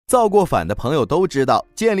造过反的朋友都知道，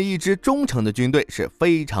建立一支忠诚的军队是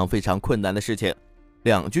非常困难的事情。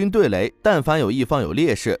两军对垒，但凡有一方有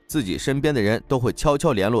劣势，自己身边的人都会悄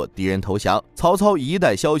悄联络敌人投降。曹操一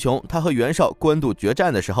代枭雄，他和袁绍官渡决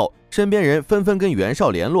战的时候，身边人纷纷跟袁绍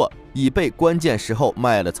联络，以备关键时候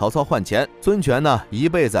卖了曹操换钱。孙权呢，一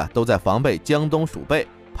辈子都在防备江东鼠辈，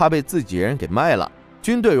怕被自己人给卖了。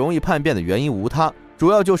军队容易叛变的原因无他，主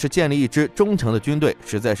要就是建立一支忠诚的军队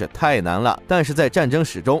实在是太难了。但是在战争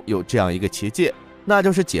史中有这样一个奇迹，那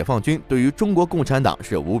就是解放军对于中国共产党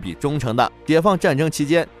是无比忠诚的。解放战争期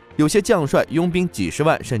间，有些将帅拥兵几十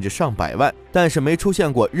万甚至上百万，但是没出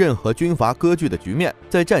现过任何军阀割据的局面。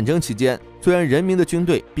在战争期间，虽然人民的军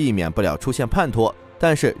队避免不了出现叛徒，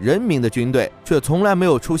但是人民的军队却从来没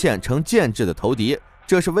有出现成建制的投敌，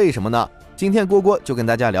这是为什么呢？今天锅锅就跟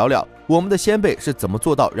大家聊聊我们的先辈是怎么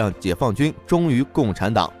做到让解放军忠于共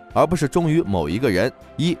产党，而不是忠于某一个人。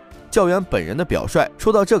教员本人的表率。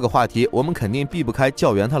说到这个话题，我们肯定避不开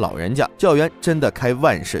教员他老人家。教员真的开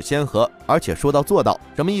万世先河，而且说到做到。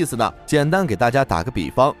什么意思呢？简单给大家打个比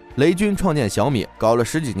方，雷军创建小米，搞了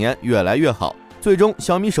10几年，越来越好，最终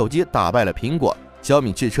小米手机打败了苹果，小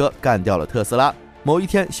米汽车干掉了特斯拉。某一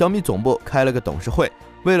天，小米总部开了个董事会，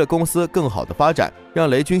为了公司更好的发展，让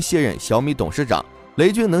雷军卸任小米董事长。雷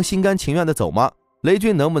军能心甘情愿的走吗？雷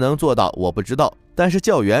军能不能做到我不知道，但是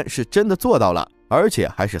教员是真的做到了，而且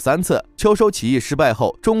还是3次。秋收起义失败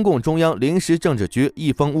后，中共中央临时政治局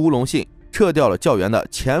一封乌龙信，撤掉了教员的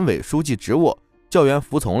前委书记职务，教员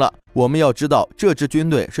服从了。我们要知道，这支军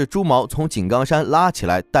队是朱毛从井冈山拉起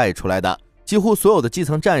来带出来的，几乎所有的基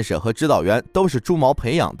层战士和指导员都是朱毛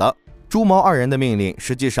培养的。朱毛二人的命令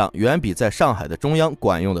实际上远比在上海的中央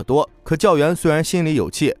管用得多，可教员虽然心里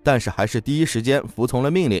有气，但是还是第一时间服从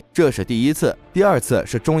了命令，这是第一次。第二次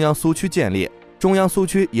是中央苏区建立，中央苏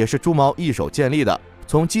区也是朱毛一手建立的，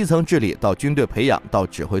从基层治理到军队培养到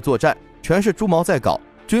指挥作战，全是朱毛在搞。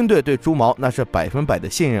军队对朱毛那是100%的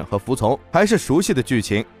信任和服从，还是熟悉的剧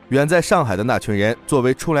情。远在上海的那群人作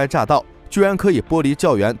为初来乍到，居然可以剥离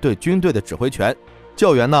教员对军队的指挥权，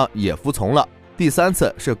教员呢也服从了。第3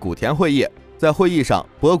次是古田会议，在会议上，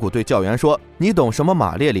博古对教员说：“你懂什么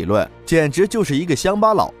马列理论？简直就是一个乡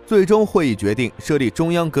巴佬。”最终会议决定设立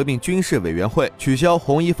中央革命军事委员会，取消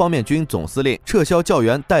红一方面军总司令，撤销教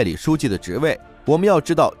员代理书记的职位。我们要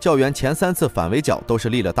知道，教员前3次反围剿都是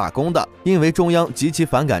立了大功的，因为中央极其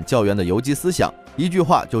反感教员的游击思想，一句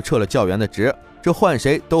话就撤了教员的职，这换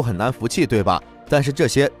谁都很难服气，对吧？但是这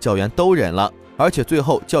些教员都忍了。而且最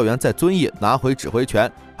后教员在遵义拿回指挥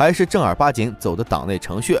权，还是正儿八经走的党内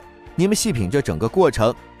程序。你们细品这整个过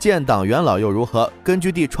程，建党元老又如何？根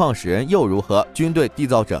据地创始人又如何？军队缔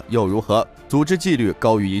造者又如何？组织纪律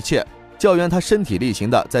高于一切。教员他身体力行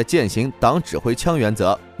的在践行党指挥枪原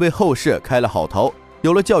则，为后世开了好头。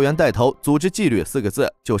有了教员带头，组织纪律4个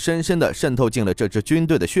字就深深的渗透进了这支军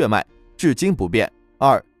队的血脉，至今不变。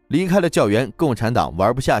2. 离开了教员，共产党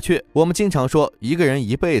玩不下去。我们经常说，一个人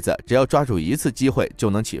一辈子只要抓住1次机会就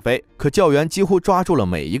能起飞，可教员几乎抓住了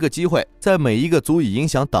每一个机会，在每一个足以影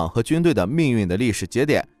响党和军队的命运的历史节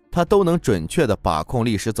点，他都能准确地把控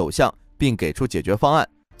历史走向，并给出解决方案。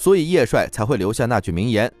所以叶帅才会留下那句名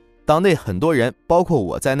言：党内很多人，包括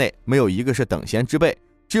我在内，没有一个是等闲之辈，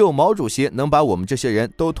只有毛主席能把我们这些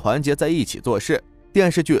人都团结在一起做事。电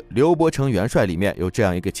视剧《刘伯承元帅》里面有这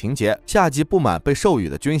样一个情节，下级不满被授予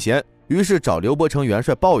的军衔，于是找刘伯承元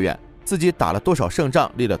帅抱怨自己打了多少胜仗，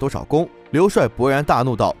立了多少功。刘帅勃然大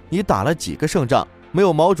怒道：“你打了几个胜仗？没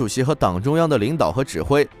有毛主席和党中央的领导和指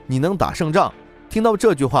挥，你能打胜仗？”听到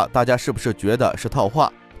这句话，大家是不是觉得是套话？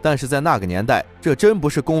但是在那个年代，这真不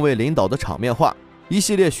是恭维领导的场面话。一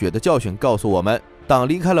系列血的教训告诉我们，党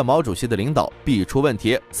离开了毛主席的领导必出问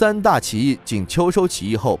题。3大起义仅秋收起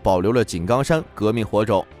义后保留了井冈山革命火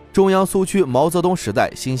种，中央苏区毛泽东时代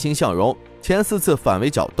欣欣向荣，前4次反围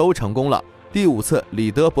剿都成功了，第5次李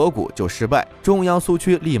德博古就失败，中央苏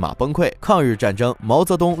区立马崩溃。抗日战争，毛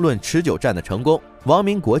泽东论持久战的成功，王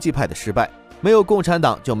明国际派的失败。没有共产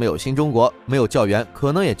党就没有新中国，没有教员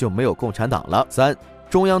可能也就没有共产党了。3.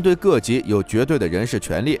 中央对各级有绝对的人事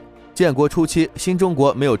权力。建国初期，新中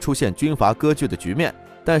国没有出现军阀割据的局面，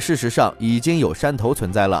但事实上已经有山头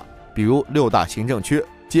存在了，比如6大行政区。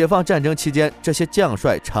解放战争期间，这些将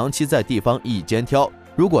帅长期在地方一肩挑，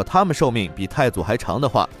如果他们寿命比太祖还长的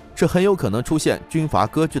话，是很有可能出现军阀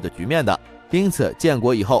割据的局面的。因此，建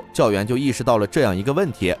国以后，教员就意识到了这样一个问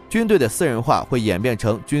题：军队的私人化会演变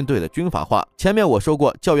成军队的军阀化。前面我说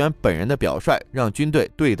过，教员本人的表率让军队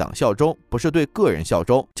对党效忠，不是对个人效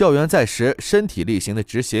忠。教员在时身体力行的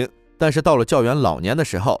执行，但是到了教员老年的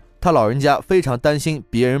时候，他老人家非常担心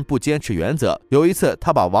别人不坚持原则。有一次，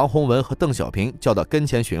他把王洪文和邓小平叫到跟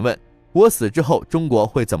前询问：“我死之后中国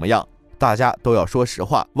会怎么样？大家都要说实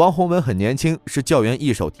话。王洪文很年轻，是教员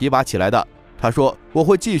一手提拔起来的。他说：“我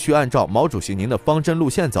会继续按照毛主席您的方针路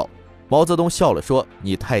线走。”毛泽东笑了说：“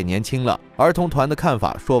你太年轻了。”儿童团的看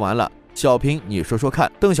法说完了，小平你说说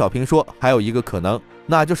看。邓小平说：“还有一个可能，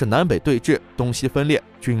那就是南北对峙，东西分裂，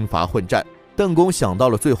军阀混战。”邓公想到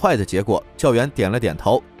了最坏的结果，教员点了点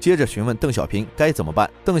头，接着询问邓小平该怎么办。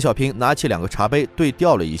邓小平拿起2个茶杯对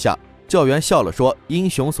调了一下，教员笑了说：“英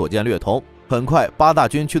雄所见略同。”很快8大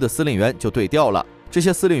军区的司令员就对调了，这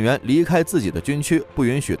些司令员离开自己的军区，不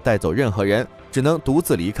允许带走任何人，只能独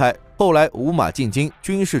自离开。后来五马进京，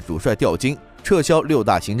军事主帅调京，撤销6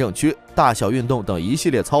大行政区，大小运动等一系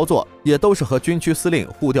列操作，也都是和军区司令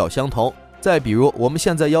互调相同。再比如，我们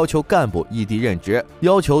现在要求干部异地任职，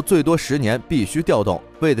要求最多10年必须调动，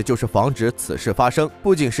为的就是防止此事发生。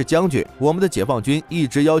不仅是将军，我们的解放军一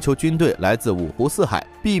直要求军队来自5湖4海，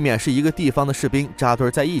避免是一个地方的士兵扎堆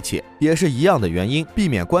在一起，也是一样的原因，避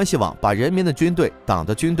免关系网把人民的军队、党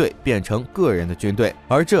的军队变成个人的军队。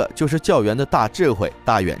而这就是教员的大智慧、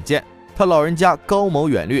大远见，他老人家高谋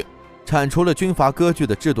远虑，铲除了军阀割据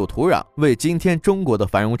的制度土壤，为今天中国的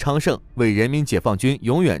繁荣昌盛，为人民解放军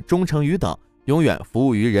永远忠诚于党、永远服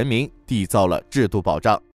务于人民缔造了制度保障。